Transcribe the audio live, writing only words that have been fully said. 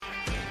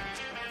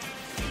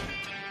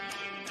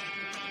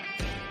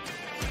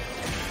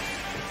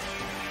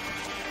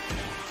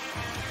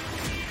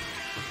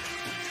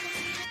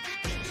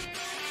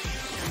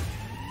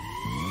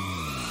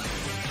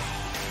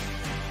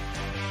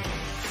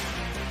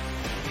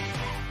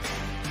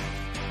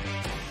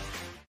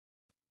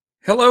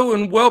Hello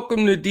and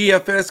welcome to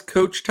DFS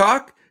Coach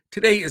Talk.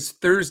 Today is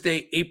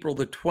Thursday, April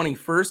the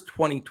 21st,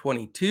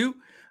 2022.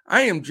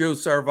 I am Joe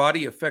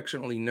Sarvati,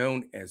 affectionately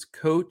known as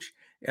Coach,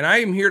 and I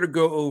am here to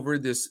go over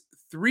this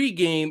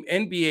three-game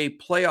NBA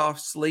playoff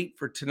slate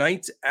for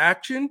tonight's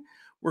action.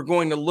 We're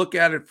going to look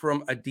at it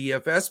from a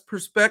DFS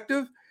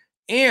perspective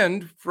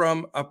and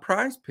from a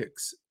Prize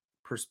Picks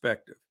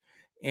perspective.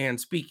 And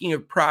speaking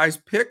of Prize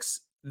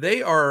Picks,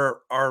 they are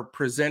our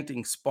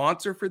presenting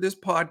sponsor for this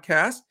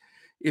podcast.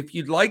 If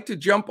you'd like to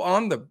jump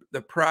on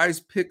the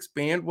Prize Picks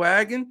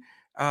bandwagon,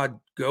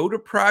 go to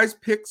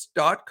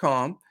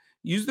prizepicks.com.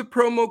 Use the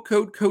promo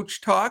code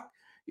Coach Talk.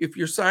 If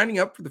you're signing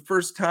up for the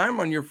first time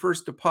on your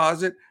first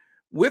deposit,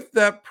 with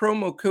that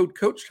promo code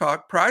Coach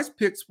Talk, Prize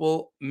Picks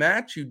will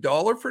match you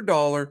dollar for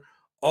dollar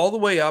all the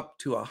way up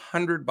to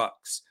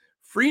 $100.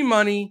 Free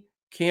money,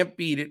 can't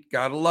beat it,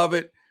 gotta love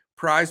it.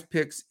 Prize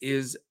Picks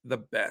is the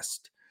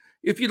best.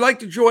 If you'd like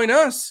to join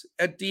us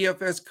at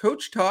DFS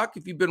Coach Talk,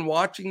 if you've been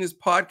watching this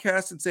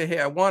podcast and say, hey,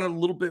 I want a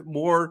little bit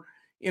more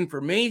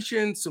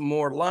information, some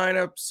more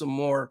lineups, some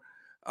more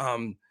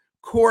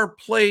core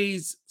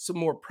plays, some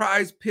more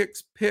Prize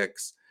picks,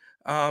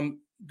 go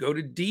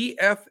to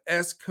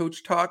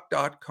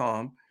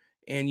dfscoachtalk.com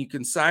and you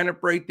can sign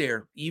up right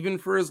there, even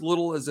for as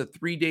little as a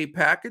 3-day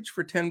package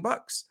for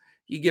 $10.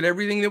 You get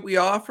everything that we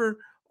offer,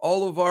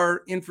 all of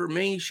our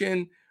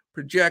information,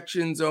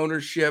 projections,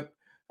 ownership,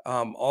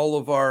 all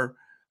of our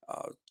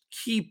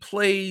key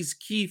plays,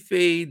 key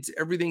fades,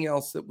 everything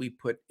else that we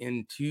put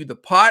into the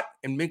pot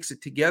and mix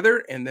it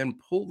together and then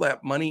pull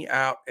that money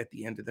out at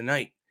the end of the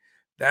night.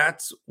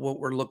 That's what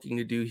we're looking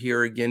to do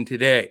here again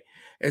today.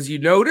 As you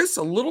notice,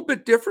 a little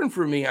bit different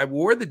for me. I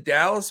wore the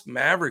Dallas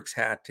Mavericks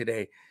hat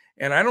today.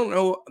 And I don't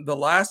know the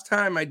last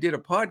time I did a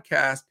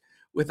podcast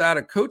without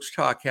a Coach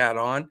Talk hat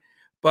on.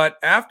 But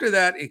after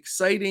that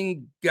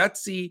exciting,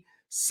 gutsy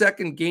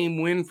second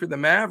game win for the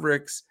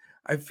Mavericks,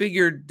 I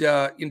figured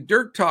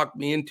Dirk talked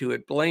me into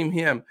it. Blame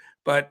him.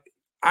 But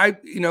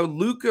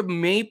Luka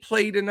may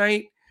play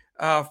tonight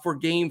for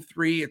game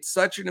 3. It's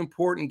such an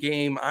important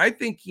game. I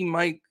think he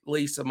might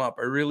lace him up.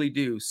 I really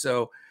do.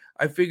 So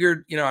I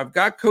figured, I've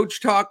got Coach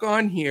Talk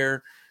on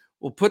here.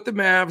 We'll put the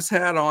Mavs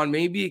hat on.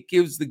 Maybe it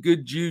gives the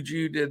good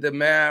juju to the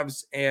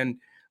Mavs and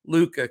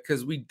Luka,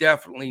 because we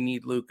definitely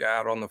need Luka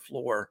out on the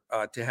floor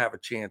to have a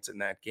chance in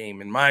that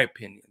game, in my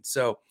opinion.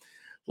 So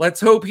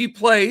let's hope he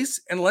plays,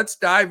 and let's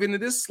dive into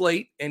this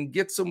slate and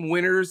get some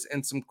winners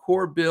and some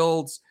core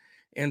builds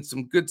and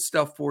some good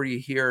stuff for you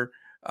here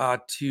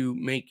to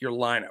make your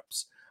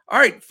lineups. All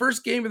right,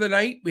 first game of the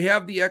night. We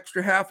have the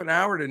extra half an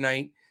hour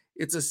tonight.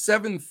 It's a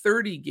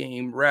 7:30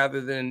 game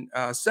rather than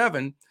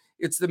 7.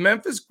 It's the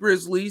Memphis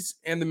Grizzlies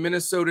and the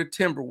Minnesota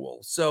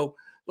Timberwolves. So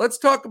let's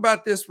talk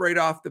about this right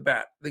off the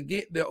bat.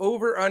 The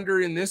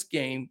over-under in this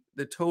game,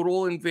 the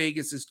total in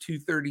Vegas is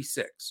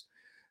 236.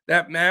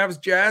 That Mavs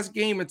Jazz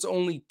game, it's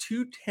only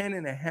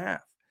 210.5.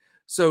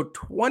 So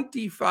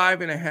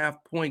 25.5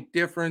 point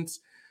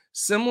difference,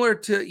 similar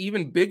to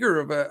even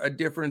bigger of a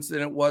difference than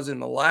it was in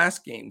the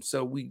last game.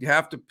 So we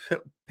have to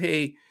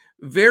pay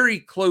very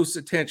close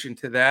attention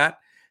to that.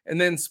 And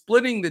then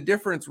splitting the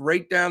difference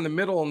right down the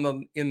middle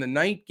in the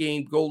night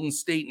game, Golden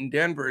State and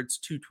Denver, it's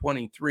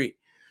 223.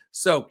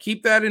 So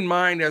keep that in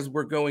mind as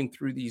we're going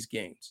through these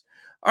games.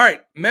 All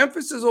right,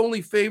 Memphis is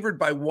only favored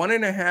by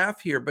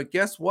 1.5 here, but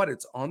guess what?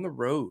 It's on the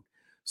road.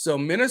 So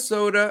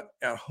Minnesota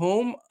at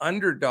home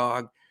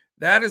underdog,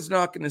 that is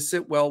not going to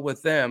sit well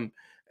with them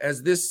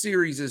as this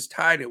series is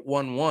tied at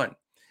 1-1.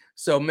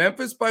 So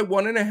Memphis by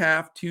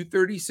 1.5,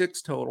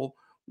 236 total,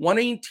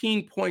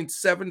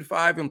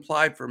 118.75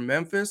 implied for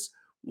Memphis,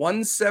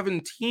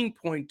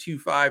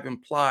 117.25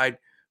 implied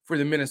for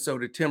the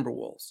Minnesota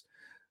Timberwolves.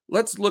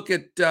 Let's look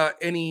at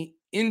any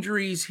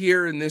injuries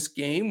here in this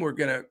game. We're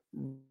going to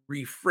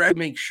refresh,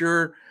 make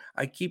sure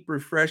I keep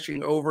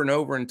refreshing over and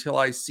over until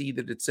I see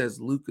that it says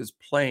Luka's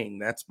playing.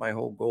 That's my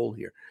whole goal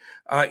here.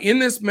 In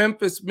this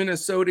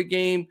Memphis-Minnesota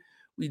game,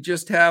 we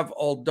just have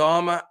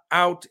Aldama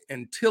out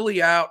and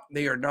Tilly out.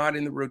 They are not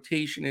in the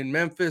rotation in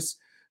Memphis.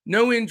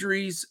 No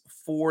injuries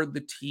for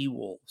the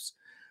T-Wolves.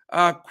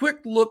 Quick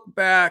look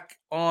back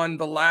on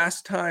the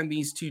last time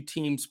these two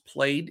teams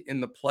played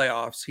in the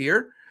playoffs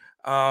here.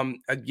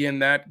 Again,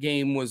 that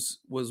game was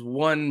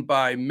won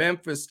by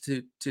Memphis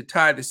to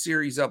tie the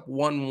series up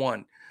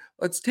 1-1.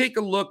 Let's take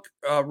a look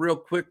real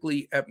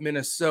quickly at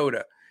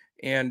Minnesota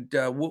and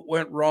what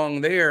went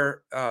wrong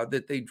there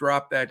that they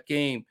dropped that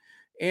game,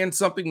 and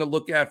something to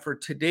look at for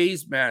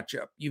today's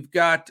matchup. You've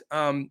got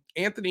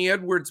Anthony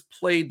Edwards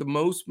played the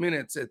most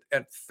minutes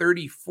at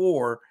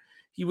 34.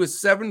 He was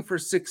 7 for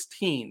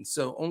 16,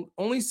 so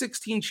only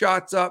 16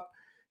 shots up.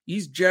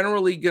 He's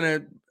generally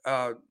going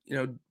to,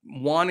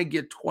 want to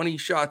get 20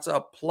 shots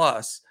up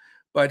plus,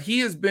 but he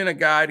has been a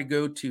guy to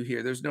go to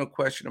here. There's no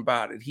question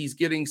about it. He's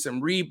getting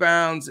some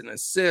rebounds and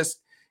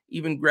assists,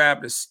 even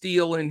grabbed a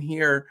steal in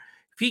here.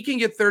 If he can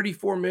get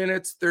 34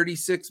 minutes,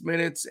 36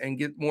 minutes, and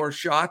get more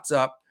shots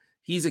up,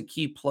 he's a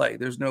key play.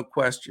 There's no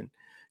question.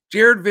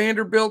 Jared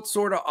Vanderbilt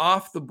sort of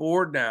off the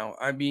board now.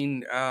 I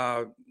mean,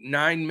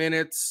 9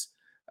 minutes,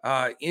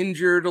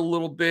 injured a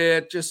little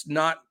bit, just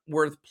not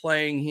worth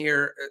playing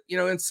here.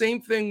 And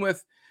same thing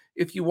with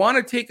if you want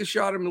to take a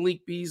shot at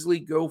Malik Beasley,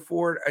 go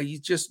for it.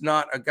 He's just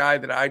not a guy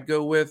that I'd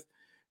go with.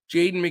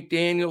 Jaden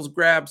McDaniels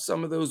grabbed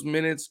some of those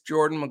minutes.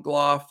 Jordan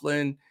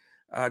McLaughlin,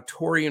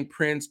 Torian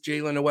Prince,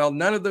 Jalen Noel.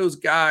 None of those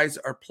guys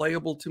are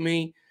playable to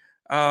me.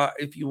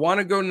 If you want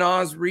to go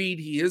Naz Reid,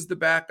 he is the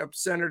backup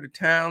center to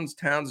Towns.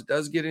 Towns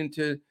does get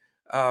into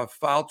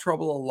foul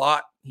trouble a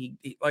lot. He,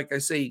 like I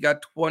say, he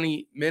got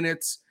 20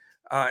 minutes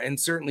and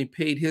certainly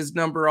paid his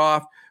number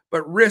off,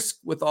 but risk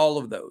with all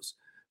of those.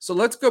 So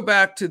let's go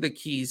back to the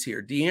keys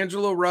here.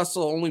 D'Angelo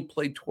Russell only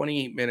played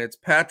 28 minutes.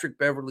 Patrick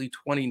Beverley,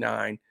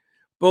 29.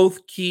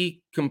 Both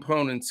key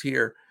components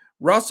here.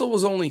 Russell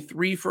was only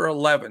 3 for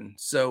 11,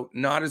 so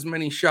not as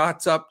many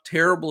shots up.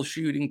 Terrible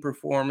shooting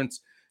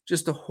performance.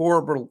 Just a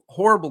horrible,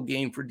 horrible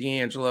game for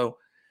D'Angelo.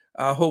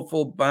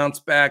 Hopeful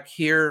bounce back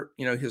here.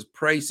 His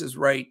price is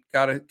right.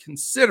 Got to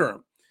consider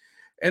him.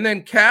 And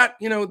then Cat,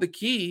 the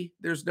key,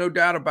 there's no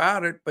doubt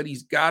about it, but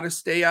he's got to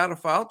stay out of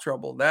foul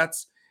trouble.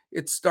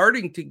 It's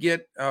starting to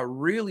get a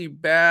really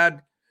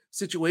bad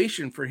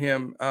situation for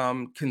him,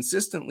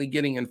 consistently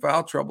getting in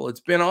foul trouble. It's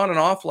been on and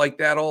off like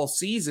that all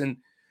season,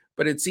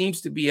 but it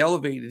seems to be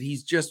elevated.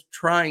 He's just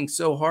trying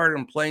so hard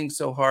and playing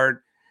so hard.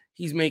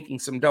 He's making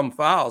some dumb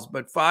fouls,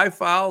 but 5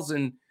 fouls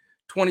in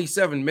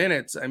 27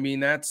 minutes. I mean,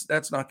 that's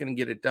not going to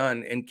get it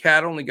done. And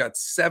Cat only got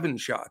 7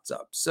 shots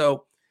up.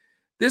 So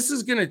this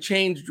is going to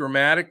change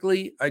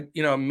dramatically. I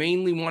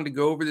mainly wanted to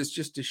go over this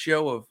just to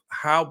show of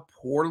how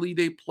poorly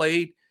they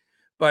played.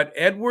 But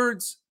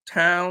Edwards,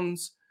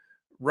 Towns,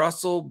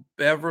 Russell,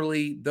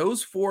 Beverley,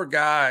 those 4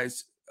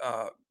 guys,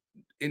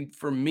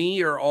 for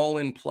me, are all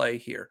in play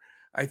here.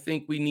 I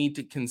think we need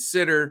to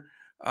consider,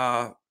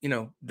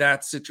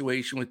 that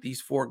situation with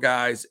these 4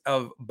 guys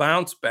of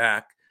bounce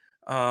back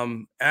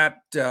at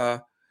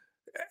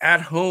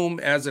home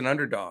as an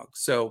underdog.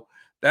 So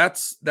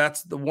that's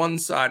the one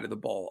side of the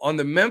ball. On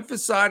the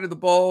Memphis side of the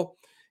ball,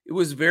 it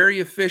was very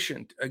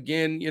efficient.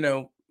 Again,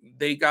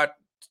 they got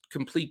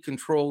complete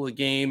control of the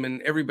game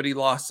and everybody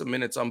lost some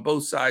minutes on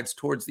both sides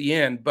towards the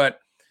end. But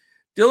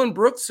Dylan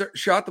Brooks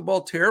shot the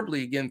ball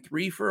terribly again,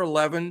 3 for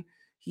 11.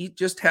 He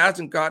just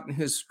hasn't gotten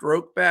his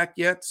stroke back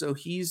yet. So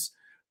he's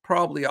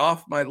probably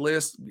off my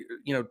list,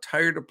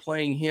 tired of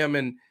playing him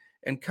and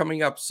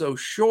coming up so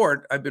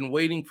short. I've been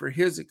waiting for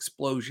his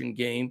explosion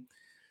game.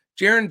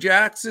 Jaren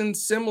Jackson,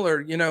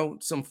 similar,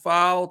 some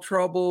foul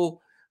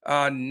trouble,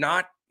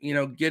 not,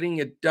 getting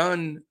it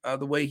done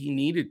the way he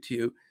needed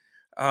to.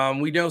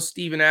 We know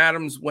Steven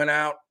Adams went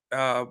out,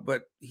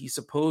 but he's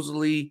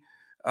supposedly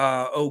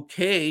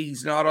okay.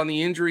 He's not on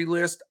the injury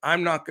list.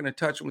 I'm not going to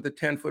touch him with a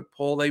 10-foot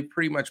pole. They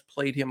pretty much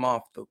played him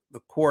off the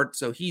court,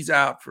 so he's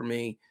out for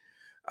me.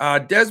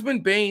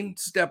 Desmond Bane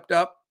stepped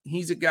up.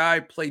 He's a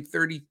guy, played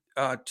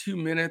 32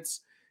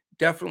 minutes.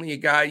 Definitely a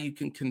guy you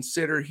can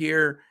consider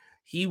here.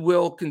 He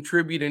will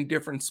contribute in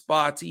different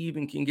spots. He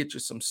even can get you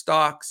some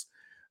stocks.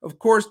 Of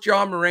course,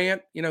 John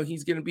Morant,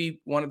 he's going to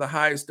be one of the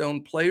highest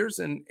owned players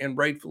and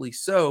rightfully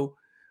so.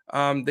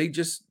 They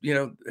just,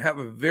 have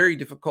a very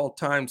difficult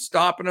time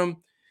stopping him.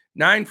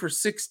 9 for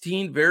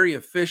 16, very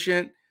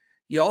efficient.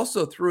 He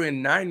also threw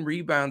in 9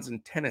 rebounds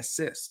and 10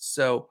 assists.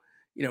 So,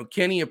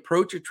 can he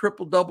approach a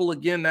triple-double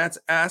again? That's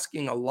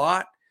asking a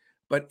lot.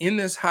 But in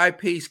this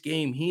high-paced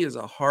game, he is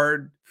a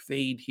hard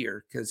fade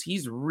here because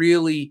he's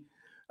really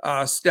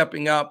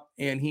stepping up,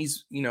 and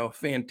he's,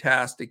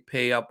 fantastic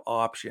pay-up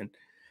option.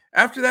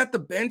 After that, the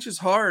bench is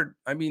hard.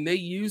 I mean, they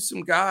use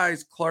some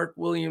guys, Clark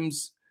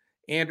Williams,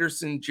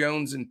 Anderson,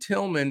 Jones, and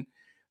Tillman,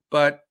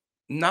 but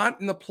not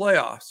in the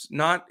playoffs.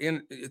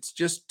 It's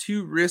just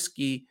too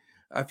risky.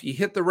 If you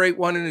hit the right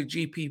one in a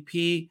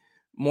GPP,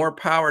 more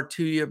power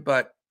to you,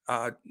 but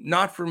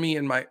not for me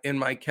in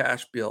my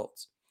cash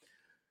builds.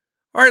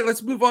 All right,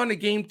 let's move on to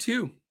game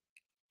 2.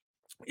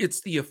 It's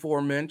the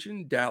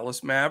aforementioned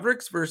Dallas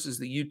Mavericks versus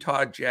the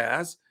Utah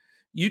Jazz.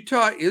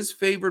 Utah is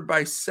favored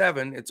by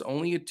 7. It's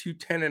only a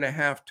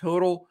 210.5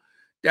 total.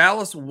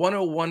 Dallas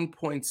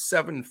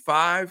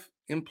 101.75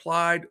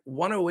 implied,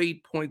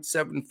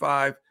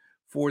 108.75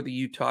 for the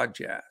Utah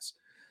Jazz.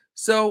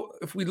 So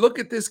if we look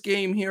at this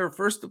game here,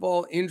 first of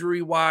all,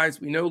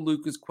 injury-wise, we know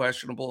Luke is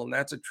questionable, and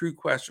that's a true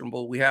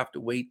questionable. We have to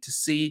wait to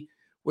see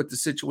what the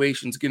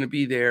situation is going to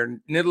be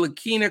there.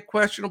 Ntilikina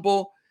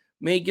questionable,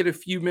 may get a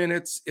few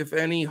minutes, if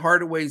any.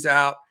 Hardaway's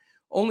out.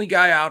 Only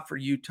guy out for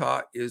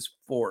Utah is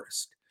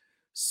Forrest.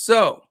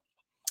 So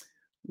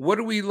what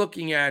are we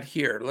looking at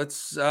here?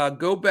 Let's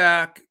go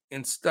back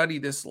and study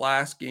this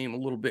last game a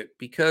little bit,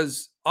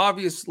 because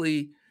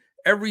obviously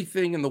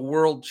everything in the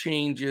world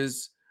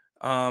changes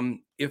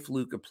if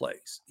Luka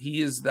plays.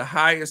 He is the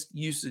highest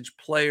usage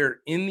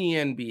player in the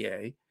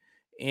NBA.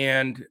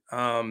 And,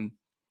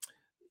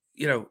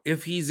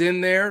 if he's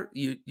in there,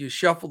 you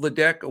shuffle the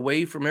deck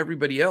away from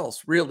everybody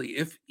else, really.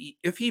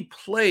 If he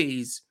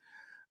plays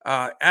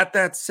at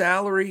that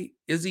salary,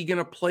 is he going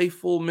to play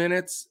full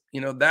minutes?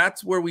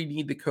 That's where we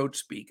need the coach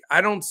speak. I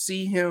don't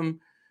see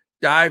him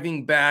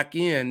diving back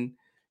in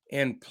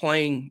and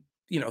playing,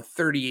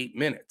 38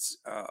 minutes.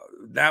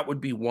 That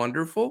would be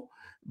wonderful,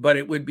 but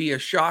it would be a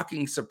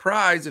shocking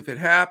surprise if it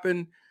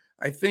happened.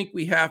 I think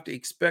we have to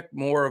expect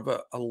more of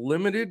a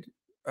limited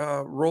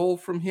role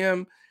from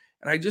him.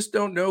 And I just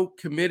don't know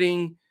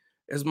committing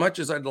as much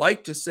as I'd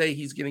like to say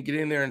he's going to get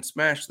in there and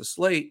smash the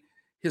slate.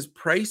 His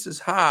price is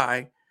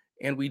high,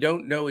 and we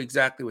don't know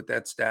exactly what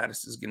that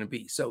status is going to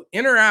be. So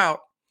in or out,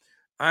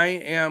 I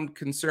am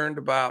concerned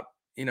about,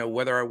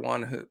 whether I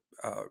want to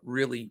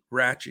really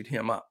ratchet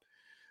him up.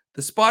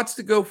 The spots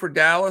to go for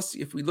Dallas,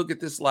 if we look at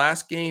this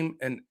last game,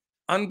 an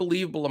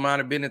unbelievable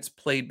amount of minutes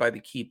played by the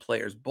key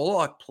players.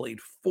 Bullock played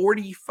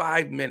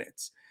 45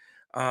 minutes.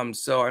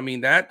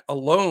 That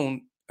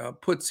alone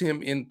puts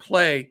him in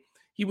play.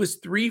 He was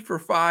 3 for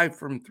 5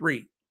 from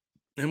 3.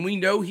 And we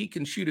know he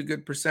can shoot a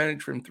good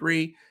percentage from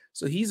 3.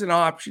 So he's an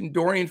option.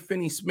 Dorian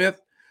Finney-Smith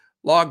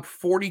logged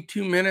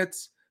 42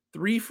 minutes,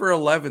 3 for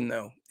 11,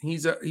 though.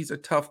 He's a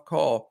tough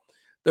call.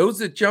 Those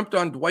that jumped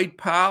on Dwight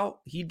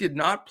Powell, he did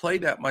not play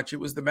that much. It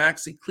was the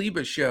Maxi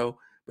Kleber show,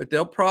 but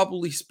they'll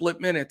probably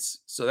split minutes.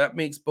 So that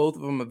makes both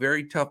of them a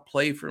very tough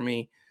play for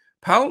me.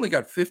 Powell only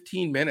got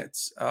 15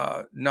 minutes.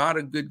 Not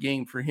a good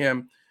game for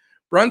him.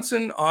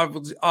 Brunson,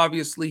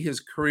 obviously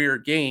his career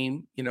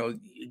game,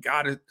 you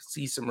got to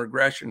see some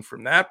regression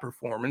from that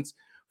performance.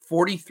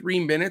 43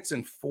 minutes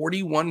and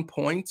 41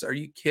 points. Are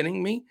you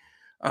kidding me?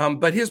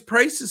 But his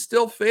price is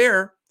still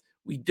fair.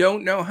 We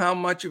don't know how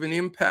much of an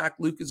impact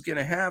Luke is going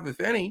to have, if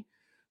any.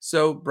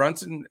 So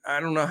Brunson, I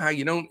don't know how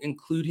you don't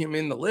include him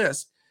in the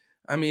list.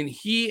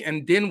 He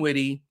and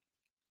Dinwiddie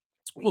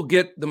will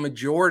get the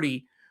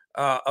majority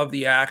of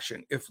the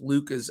action if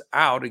Luke is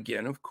out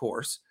again, of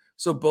course.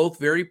 So both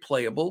very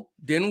playable.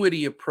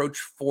 Dinwiddie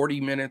approached 40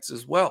 minutes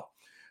as well.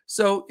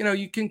 So,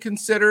 you can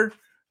consider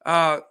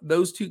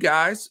those two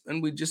guys,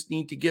 and we just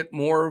need to get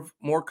more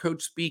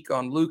coach speak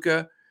on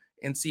Luka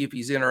and see if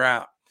he's in or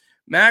out.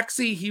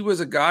 Maxey, he was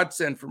a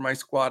godsend for my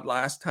squad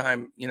last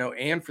time,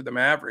 and for the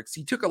Mavericks.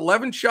 He took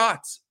 11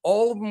 shots.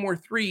 All of them were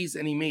threes,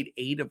 and he made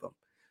 8 of them.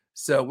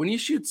 So when you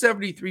shoot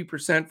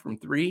 73% from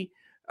 3,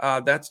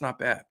 that's not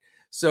bad.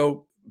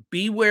 So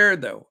beware,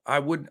 though.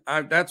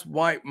 That's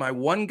why my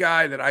one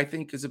guy that I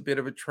think is a bit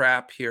of a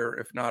trap here,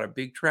 if not a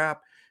big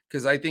trap,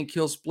 because I think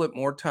he'll split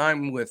more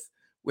time with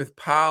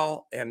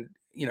Powell, and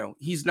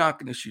he's not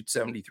going to shoot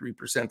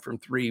 73% from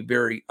 3,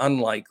 very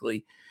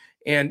unlikely.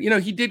 And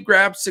he did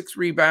grab 6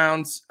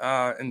 rebounds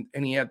and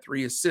he had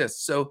 3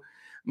 assists. So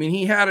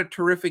he had a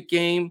terrific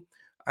game.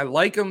 I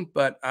like him,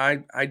 but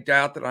I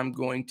doubt that I'm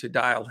going to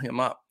dial him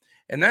up.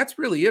 And that's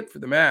really it for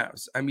the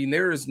Mavs.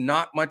 There is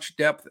not much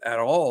depth at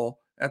all.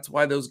 That's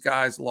why those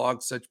guys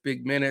logged such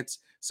big minutes.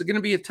 So going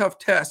to be a tough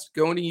test.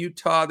 Going to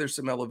Utah, there's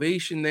some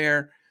elevation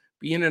there.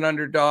 Being an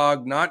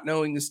underdog, not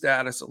knowing the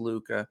status of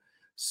Luka.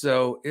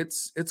 So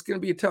it's going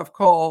to be a tough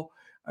call.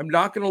 I'm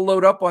not going to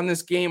load up on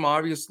this game,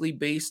 obviously,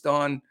 based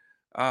on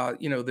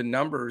the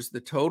numbers, the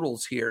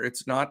totals here.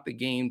 It's not the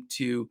game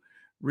to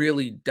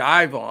really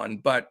dive on.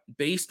 But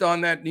based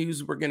on that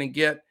news we're going to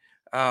get,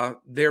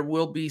 there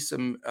will be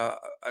some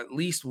at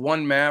least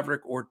one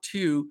Maverick or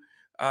two,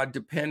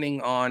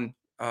 depending on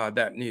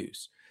that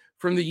news.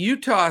 From the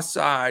Utah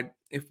side,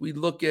 if we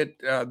look at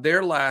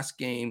their last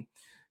game,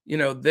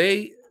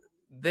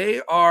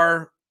 they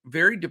are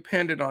very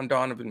dependent on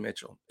Donovan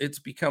Mitchell. It's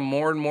become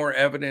more and more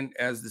evident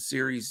as the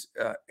series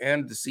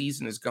and the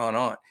season has gone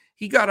on.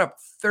 He got up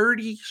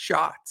 30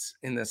 shots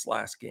in this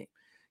last game.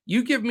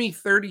 You give me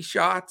 30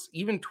 shots,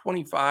 even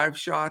 25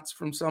 shots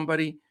from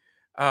somebody,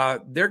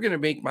 they're going to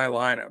make my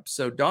lineup.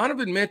 So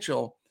Donovan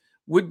Mitchell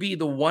would be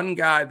the one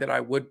guy that I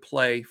would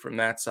play from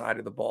that side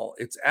of the ball.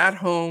 It's at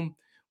home.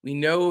 We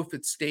know if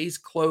it stays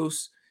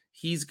close,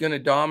 he's going to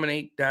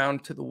dominate down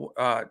to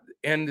the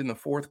end in the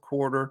fourth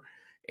quarter.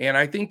 And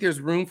I think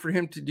there's room for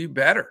him to do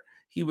better.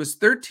 He was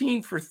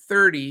 13 for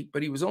 30,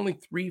 but he was only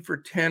 3 for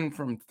 10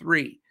 from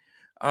 3.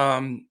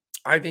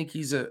 I think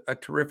he's a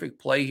terrific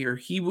play here.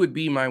 He would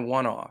be my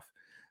one-off.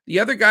 The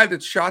other guy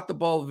that shot the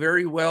ball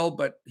very well,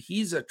 but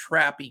he's a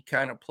trappy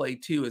kind of play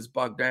too, is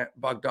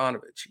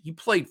Bogdanovich. He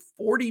played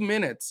 40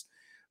 minutes,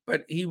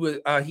 but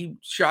he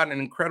shot an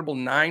incredible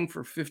 9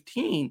 for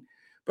 15,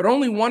 but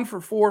only 1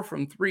 for 4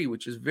 from 3,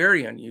 which is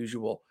very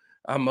unusual.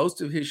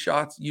 Most of his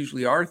shots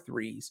usually are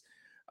threes.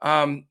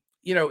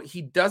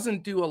 He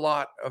doesn't do a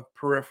lot of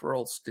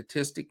peripheral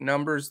statistic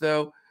numbers,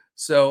 though.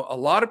 So a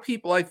lot of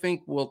people, I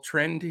think, will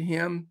trend to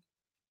him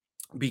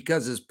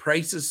because his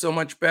price is so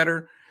much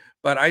better.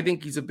 But I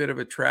think he's a bit of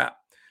a trap.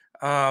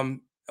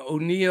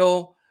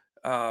 O'Neal,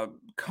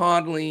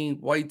 Conley,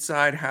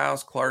 Whiteside,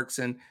 House,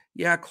 Clarkson.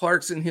 Yeah,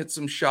 Clarkson hit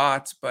some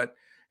shots,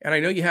 and I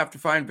know you have to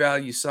find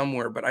value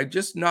somewhere, but I'm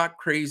just not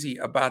crazy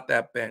about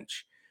that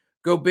bench.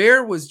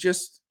 Gobert was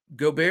just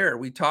Gobert.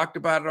 We talked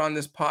about it on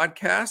this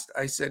podcast.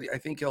 I said, I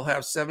think he'll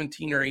have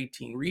 17 or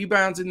 18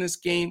 rebounds in this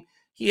game.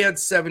 He had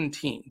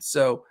 17.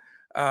 So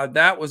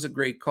that was a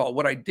great call.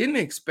 What I didn't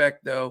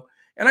expect, though,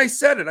 and I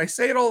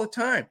say it all the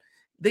time,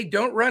 they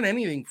don't run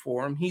anything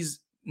for him. He's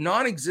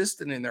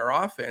non-existent in their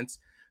offense,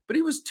 but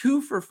he was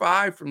 2 for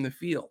 5 from the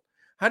field.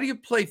 How do you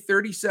play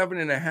 37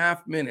 and a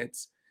half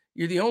minutes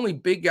you're the only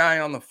big guy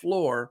on the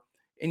floor,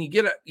 and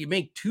you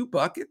make 2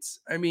 buckets.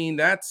 I mean,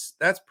 that's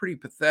pretty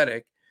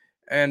pathetic.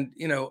 And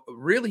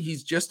really,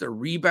 he's just a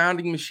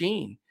rebounding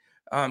machine.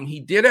 He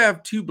did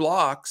have 2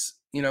 blocks,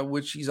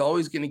 which he's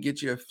always going to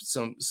get you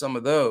some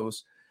of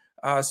those.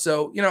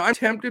 So I'm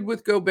tempted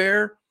with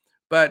Gobert,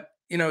 but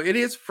it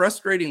is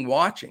frustrating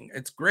watching.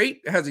 It's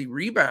great as he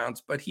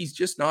rebounds, but he's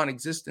just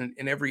non-existent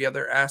in every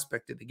other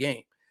aspect of the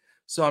game.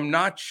 So I'm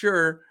not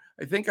sure.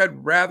 I think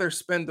I'd rather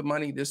spend the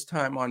money this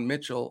time on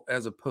Mitchell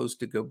as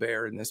opposed to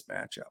Gobert in this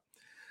matchup.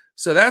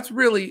 So that's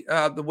really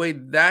the way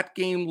that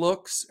game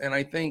looks. And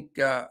I think,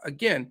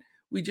 again,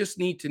 we just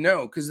need to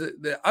know, because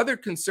the other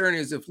concern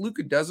is if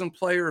Luka doesn't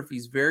play, or if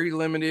he's very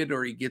limited,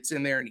 or he gets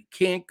in there and he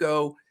can't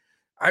go,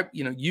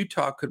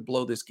 Utah could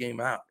blow this game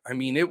out. I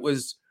mean, it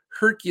was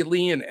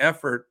Herculean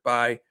effort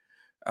by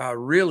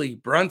really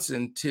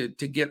Brunson to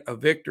get a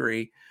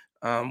victory.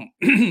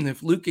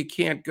 If Luka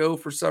can't go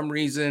for some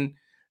reason,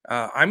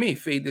 I may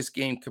fade this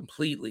game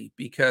completely,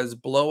 because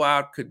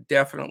blowout could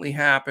definitely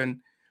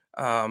happen.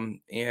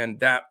 And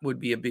that would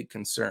be a big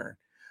concern.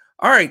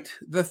 All right,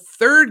 the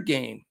third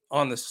game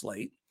on the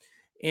slate.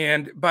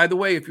 And by the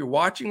way, if you're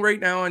watching right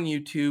now on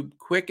YouTube,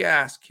 quick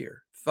ask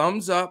here.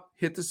 Thumbs up,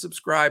 hit the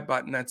subscribe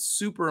button. That's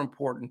super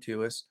important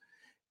to us.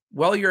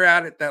 While you're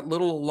at it, that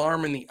little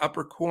alarm in the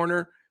upper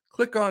corner,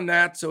 click on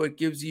that so it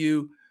gives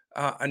you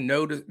a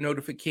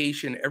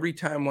notification every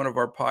time one of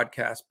our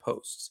podcasts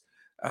posts.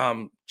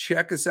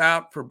 Check us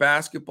out for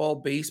basketball,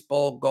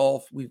 baseball,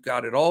 golf. We've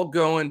got it all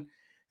going.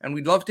 And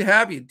we'd love to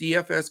have you,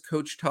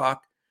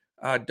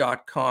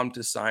 dfscoachtalk.com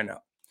to sign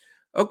up.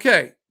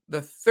 Okay,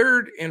 the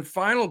third and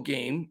final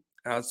game.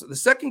 So the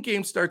second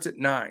game starts at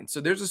 9. So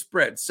there's a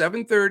spread,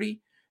 7:30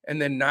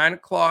 and then 9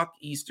 o'clock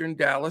Eastern,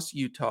 Dallas,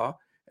 Utah.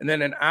 And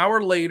then an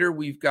hour later,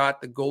 we've got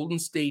the Golden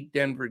State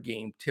Denver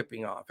game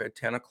tipping off at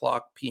 10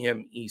 o'clock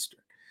p.m.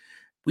 Eastern.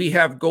 We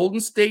have Golden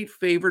State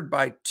favored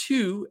by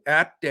 2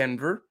 at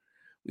Denver.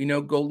 We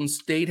know Golden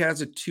State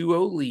has a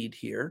 2-0 lead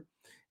here.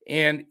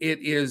 And it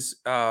is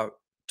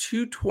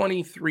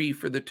 223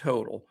 for the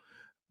total,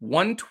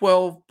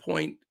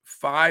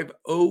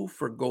 112.50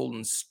 for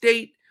Golden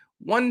State,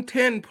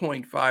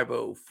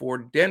 110.50 for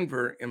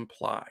Denver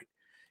implied.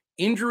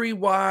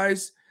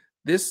 Injury-wise,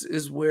 this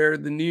is where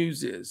the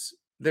news is.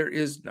 There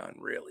is none,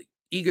 really.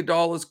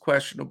 Iguodala is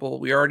questionable.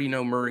 We already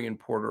know Murray and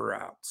Porter are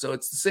out. So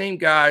it's the same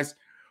guys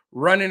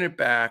running it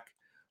back.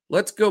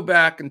 Let's go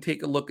back and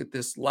take a look at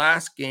this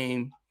last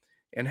game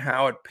and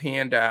how it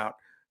panned out.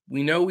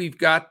 We know we've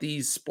got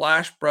these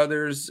Splash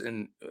Brothers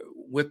and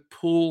with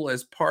Poole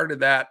as part of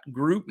that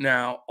group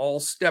now, all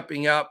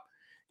stepping up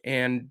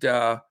and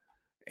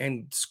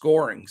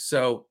scoring.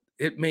 So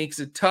it makes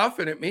it tough,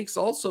 and it makes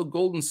also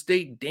Golden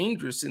State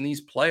dangerous in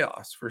these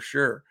playoffs for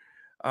sure.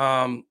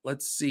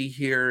 Let's see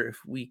here if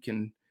we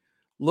can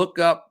look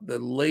up the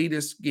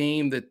latest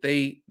game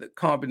the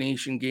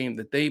combination game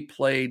that they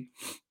played.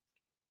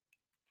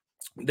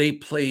 They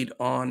played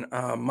on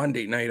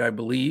Monday night, I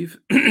believe.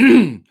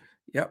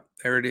 Yep,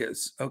 there it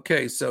is.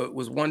 Okay, so it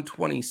was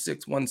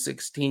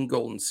 126-116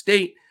 Golden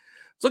State.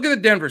 Let's look at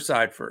the Denver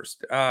side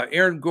first.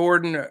 Aaron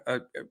Gordon,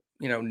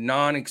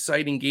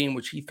 non-exciting game,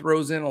 which he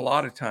throws in a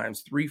lot of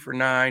times, 3 for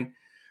 9.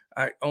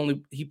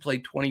 He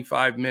played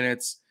 25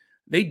 minutes.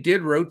 They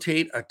did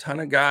rotate a ton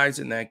of guys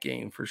in that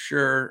game for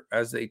sure,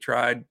 as they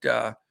tried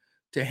to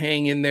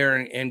hang in there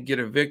and get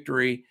a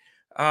victory.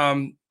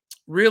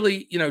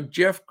 Really,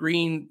 Jeff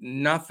Green,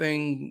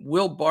 nothing.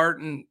 Will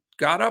Barton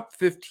got up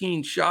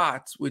 15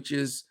 shots, which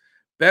is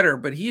better,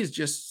 but he has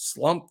just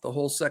slumped the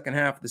whole second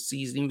half of the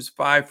season. He was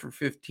 5 for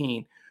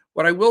 15.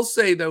 What I will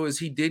say, though, is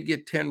he did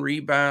get 10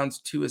 rebounds,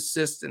 2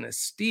 assists, and a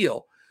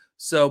steal.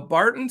 So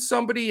Barton,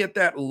 somebody at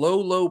that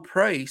low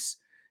price,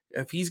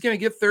 if he's going to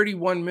get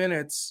 31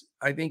 minutes,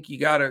 I think you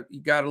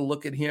gotta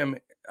look at him.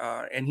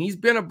 And he's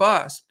been a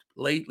bust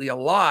lately a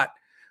lot,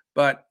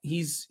 but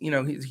he's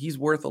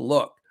worth a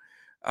look.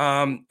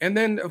 And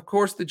then, of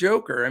course, the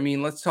Joker. I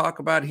mean, let's talk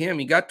about him.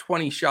 He got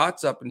 20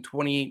 shots up in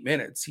 28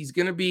 minutes. He's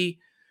going to be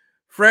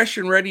fresh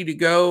and ready to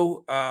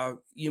go.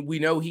 We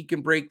know he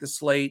can break the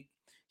slate.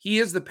 He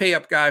is the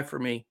pay-up guy for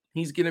me.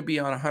 He's going to be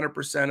on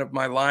 100% of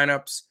my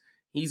lineups.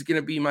 He's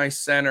going to be my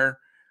center.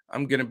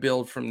 I'm going to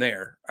build from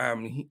there.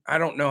 I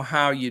don't know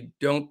how you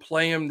don't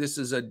play him. This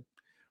is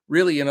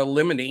really an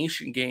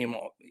elimination game,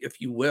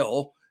 if you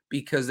will,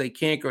 because they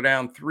can't go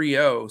down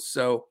 3-0.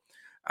 So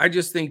I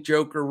just think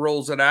Joker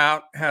rolls it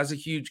out, has a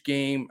huge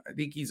game. I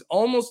think he's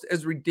almost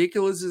as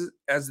ridiculous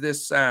as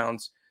this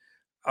sounds,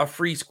 a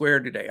free square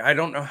today. I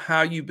don't know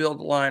how you build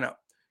a lineup,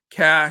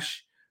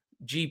 cash,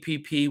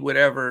 GPP,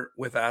 whatever,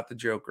 without the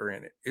Joker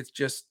in it.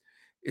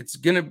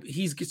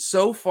 He's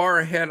so far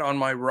ahead on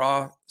my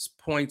raw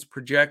points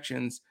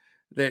projections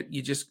that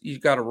you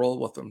got to roll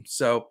with them.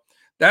 So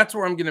that's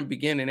where I'm going to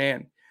begin and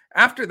end.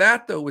 After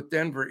that, though, with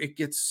Denver, it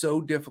gets so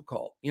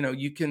difficult.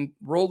 You can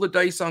roll the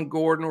dice on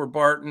Gordon or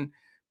Barton,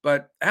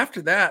 but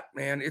after that,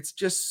 man, it's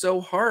just so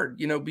hard,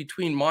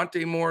 between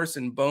Monte Morris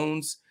and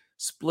Bones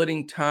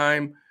splitting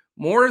time.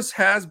 Morris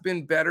has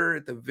been better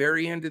at the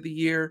very end of the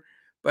year,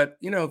 But,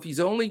 if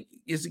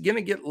is he going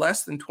to get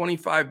less than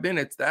 25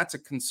 minutes? That's a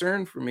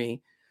concern for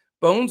me.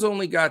 Bones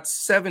only got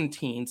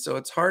 17, so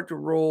it's hard to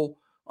roll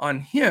on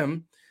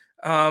him.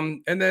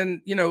 And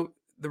then,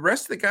 the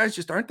rest of the guys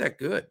just aren't that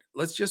good.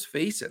 Let's just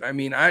face it. I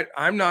mean,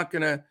 I'm not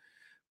going to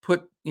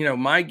put,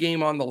 my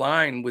game on the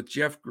line with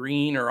Jeff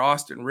Green or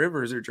Austin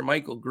Rivers or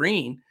Jermichael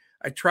Green.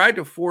 I tried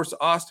to force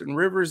Austin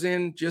Rivers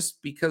in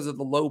just because of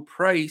the low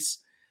price.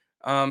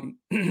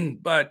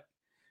 But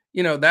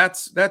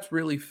that's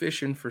really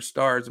fishing for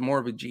stars, more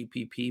of a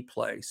GPP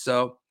play.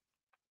 So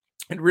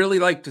I'd really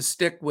like to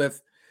stick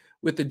with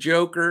the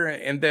Joker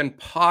and then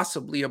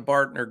possibly a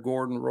Barton or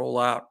Gordon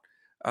rollout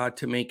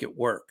to make it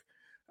work.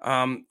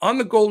 On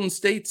the Golden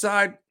State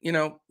side,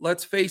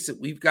 let's face it,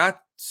 we've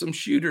got some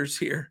shooters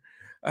here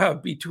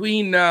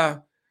between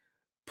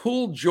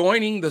Poole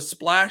joining the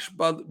Splash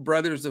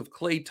Brothers of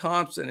Klay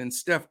Thompson and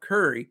Steph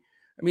Curry.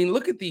 I mean,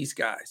 look at these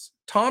guys.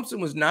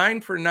 Thompson was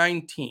 9 for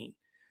 19.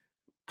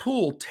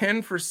 Poole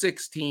 10 for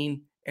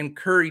 16, and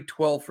Curry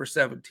 12 for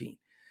 17.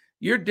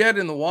 You're dead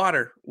in the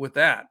water with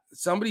that.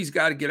 Somebody's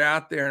got to get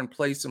out there and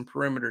play some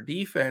perimeter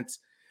defense.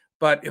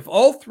 But if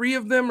all three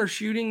of them are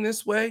shooting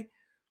this way,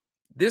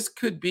 this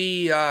could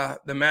be the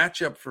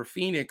matchup for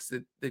Phoenix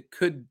that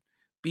could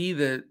be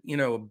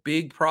a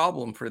big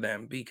problem for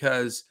them,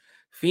 because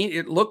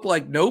it looked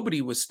like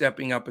nobody was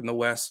stepping up in the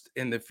West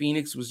and the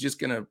Phoenix was just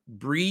going to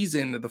breeze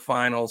into the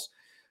finals.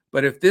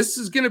 But if this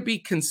is going to be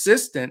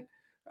consistent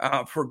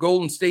for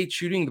Golden State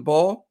shooting the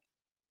ball,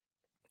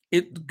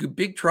 it's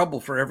big trouble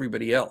for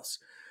everybody else.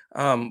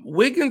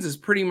 Wiggins is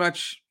pretty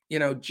much,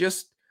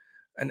 just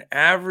an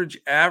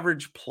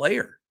average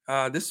player.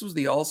 This was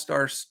the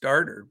all-star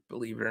starter,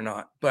 believe it or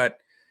not. But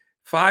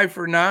 5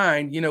 for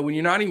 9, when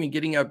you're not even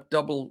getting up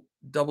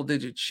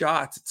double-digit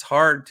shots, it's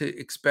hard to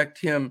expect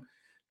him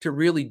to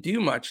really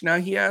do much. Now,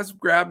 he has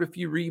grabbed a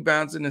few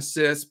rebounds and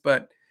assists,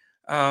 but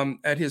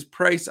at his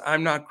price,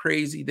 I'm not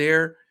crazy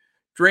there.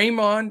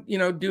 Draymond,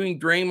 doing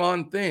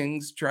Draymond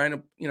things, trying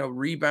to,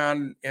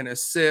 rebound and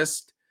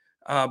assist.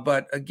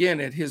 But again,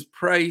 at his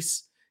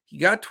price, he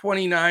got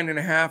 29 and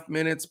a half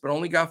minutes, but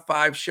only got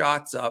 5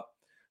 shots up.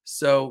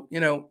 So,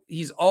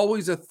 he's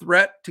always a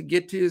threat to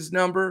get to his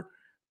number,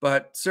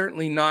 but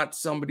certainly not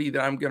somebody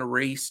that I'm going to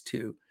race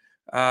to.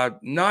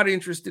 Not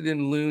interested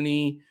in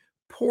Looney.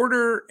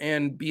 Porter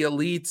and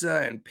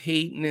Bielitsa and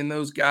Payton and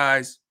those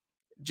guys,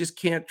 just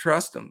can't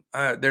trust them.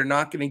 They're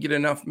not going to get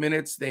enough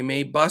minutes. They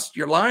may bust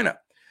your lineup.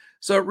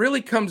 So it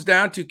really comes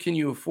down to, can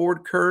you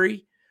afford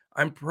Curry?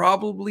 I'm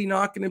probably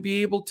not going to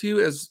be able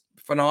to, as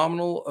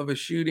phenomenal of a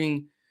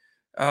shooting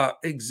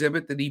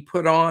exhibit that he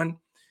put on.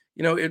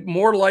 It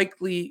more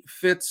likely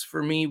fits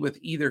for me with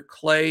either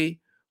Klay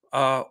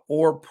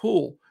or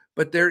Poole.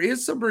 But there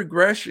is some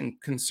regression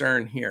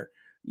concern here.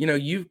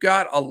 You've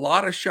got a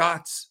lot of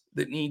shots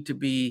that need to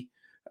be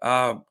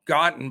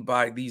gotten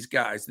by these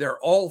guys. They're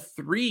all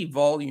 3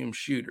 volume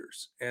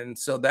shooters. And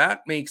so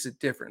that makes it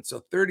different. So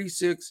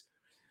 36,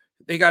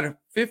 they got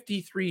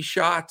 53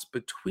 shots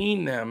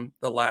between them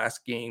the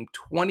last game.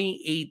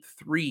 28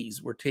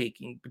 threes were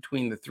taking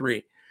between the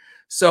 3.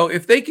 So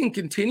if they can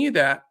continue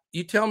that,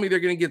 you tell me they're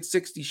going to get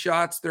 60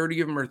 shots,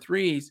 30 of them are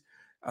threes.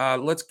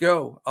 Let's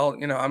go.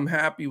 I'm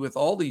happy with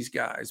all these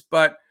guys,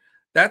 but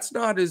that's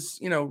not as,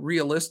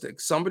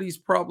 realistic. Somebody's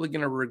probably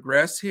going to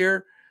regress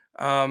here.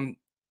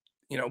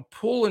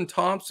 Poole and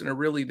Thompson are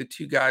really the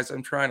 2 guys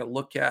I'm trying to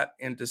look at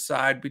and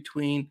decide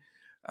between.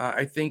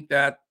 I think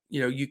that,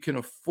 you can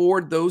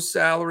afford those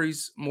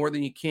salaries more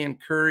than you can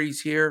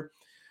Curry's here.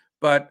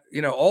 But,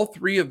 all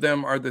 3 of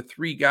them are the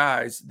 3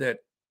 guys that,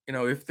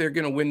 if they're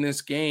going to win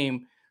this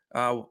game,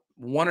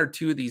 1 or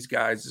 2 of these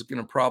guys is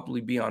going to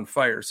probably be on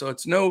fire. So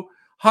it's no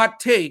hot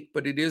take,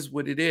 but it is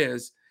what it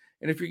is.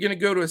 And if you're going to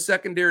go to a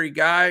secondary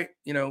guy,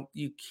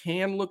 you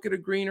can look at a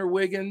Green or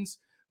Wiggins,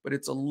 but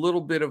it's a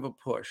little bit of a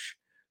push.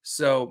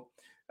 So,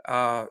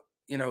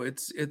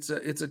 it's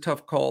a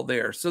tough call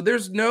there. So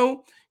there's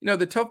no,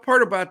 the tough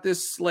part about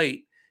this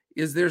slate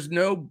is there's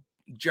no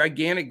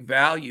gigantic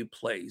value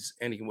plays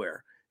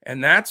anywhere.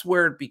 And that's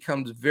where it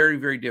becomes very,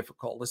 very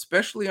difficult,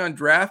 especially on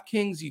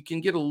DraftKings. You can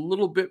get a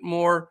little bit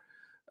more,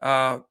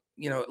 a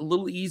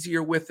little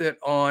easier with it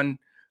on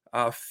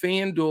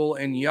FanDuel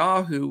and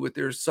Yahoo,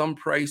 there's some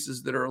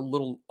prices that are a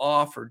little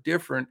off or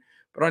different.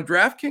 But on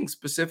DraftKings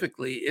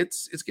specifically,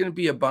 it's going to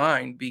be a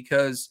bind,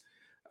 because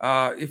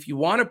if you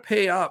want to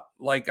pay up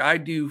like I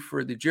do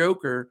for the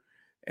Joker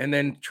and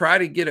then try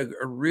to get a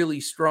really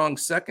strong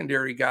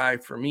secondary guy,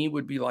 for me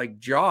would be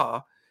like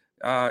Ja.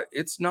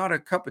 It's not a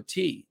cup of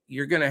tea.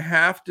 You're going to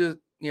have to,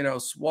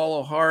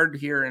 swallow hard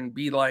here and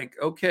be like,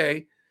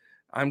 okay,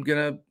 I'm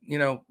going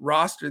to,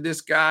 roster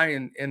this guy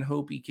and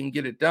hope he can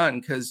get it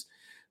done. Because,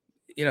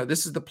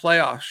 this is the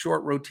playoffs,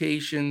 short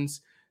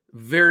rotations,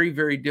 very,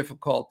 very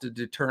difficult to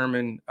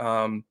determine,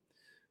 how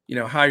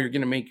you're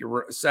going to make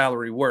your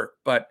salary work.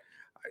 But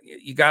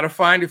you got to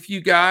find a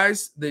few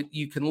guys that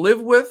you can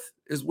live with,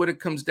 is what it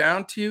comes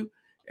down to,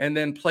 and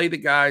then play the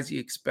guys you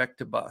expect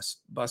to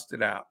bust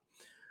it out.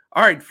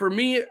 All right, for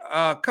me,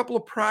 a couple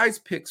of prize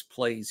picks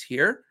plays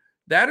here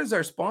that is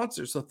our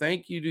sponsor. So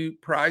thank you to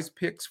Prize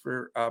Picks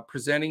for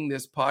presenting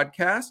this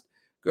podcast.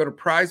 Go to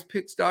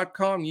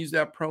prizepicks.com, use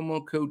that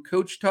promo code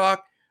Coach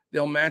Talk.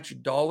 They'll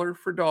match dollar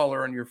for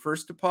dollar on your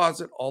first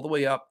deposit all the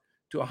way up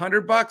to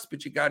 $100,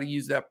 but you got to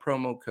use that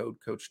promo code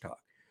Coach Talk.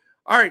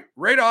 All right,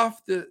 right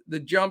off the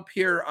jump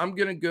here, I'm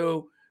going to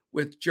go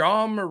with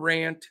Ja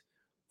Morant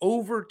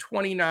over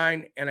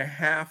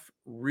 29.5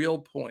 real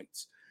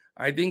points.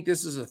 I think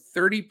this is a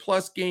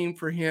 30-plus game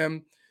for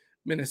him.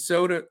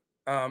 Minnesota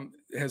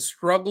has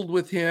struggled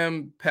with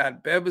him.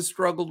 Pat Bev has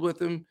struggled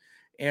with him.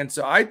 And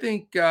so I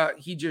think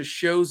he just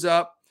shows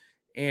up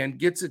and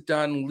gets it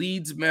done,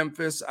 leads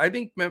Memphis. I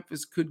think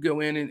Memphis could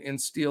go in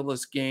and steal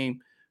this game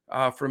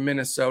from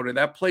Minnesota.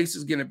 That place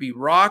is going to be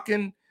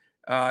rocking.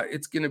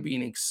 It's going to be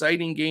an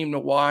exciting game to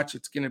watch.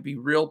 It's going to be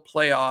real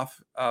playoff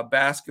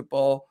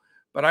basketball.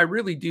 But I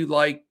really do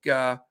like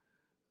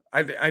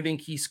I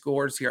think he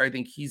scores here. I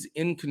think he's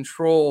in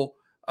control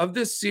of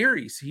this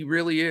series. He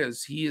really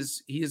is. He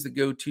is the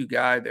go-to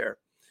guy there.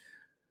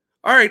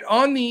 All right,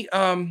 on the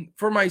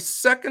for my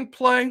second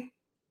play,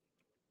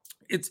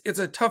 it's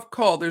a tough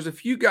call. There's a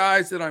few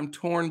guys that I'm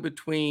torn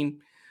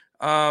between.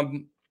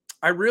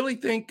 I really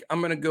think I'm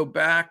going to go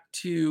back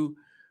to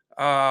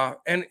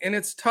and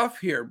it's tough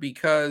here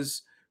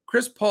because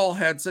Chris Paul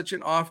had such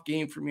an off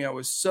game for me. I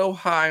was so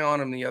high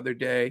on him the other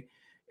day,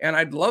 and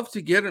I'd love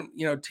to get him,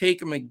 take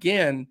him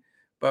again,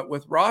 but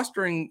with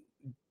rostering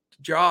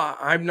Ja,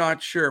 I'm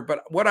not sure.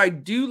 But what I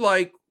do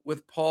like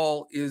with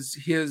Paul is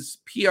his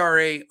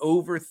PRA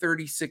over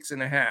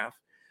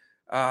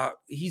 36.5.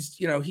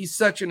 He's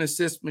such an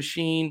assist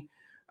machine.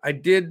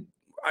 Again,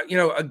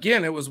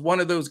 it was one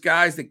of those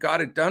guys that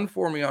got it done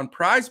for me on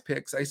Prize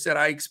Picks. I said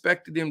I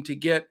expected him to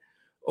get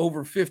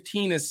over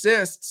 15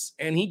 assists,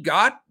 and he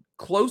got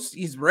close.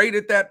 He's right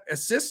at that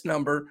assist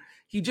number.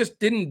 He just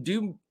didn't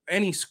do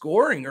any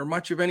scoring or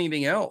much of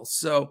anything else.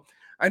 So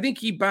I think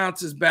he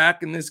bounces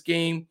back in this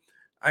game.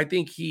 I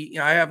think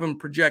I have him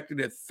projected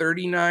at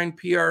 39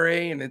 PRA,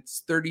 and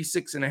it's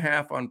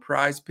 36.5 on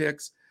Prize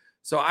Picks.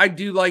 So I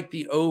do like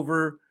the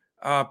over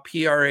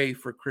PRA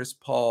for Chris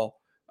Paul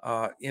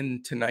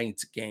in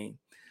tonight's game.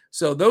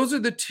 So those are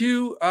the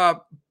two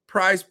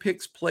Prize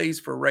Picks plays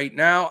for right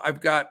now.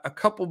 I've got a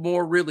couple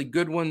more really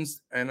good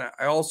ones, and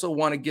I also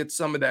want to get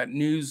some of that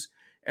news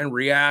and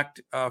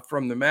react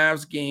from the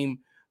Mavs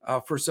game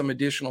for some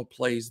additional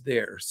plays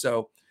there.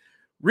 So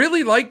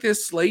really like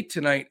this slate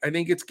tonight. I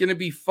think it's going to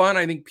be fun.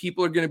 I think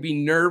people are going to be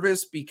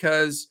nervous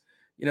because,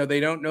 they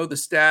don't know the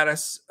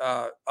status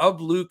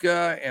of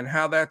Luka and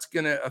how that's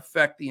going to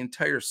affect the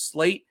entire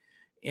slate.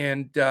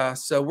 And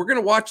so we're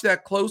going to watch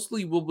that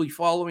closely. We'll be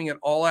following it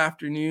all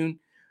afternoon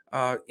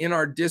in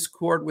our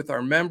Discord with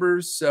our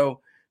members. So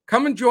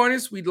come and join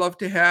us. We'd love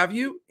to have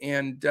you.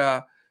 And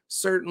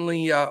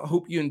certainly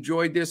hope you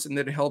enjoyed this and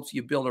that it helps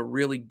you build a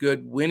really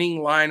good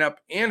winning lineup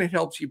and it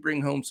helps you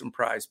bring home some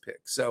Prize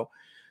Picks. So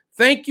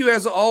thank you,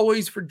 as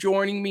always, for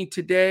joining me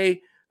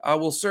today.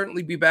 We'll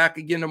certainly be back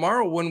again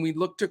tomorrow when we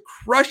look to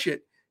crush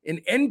it in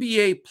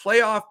NBA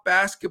playoff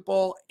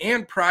basketball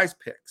and Prize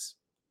Picks.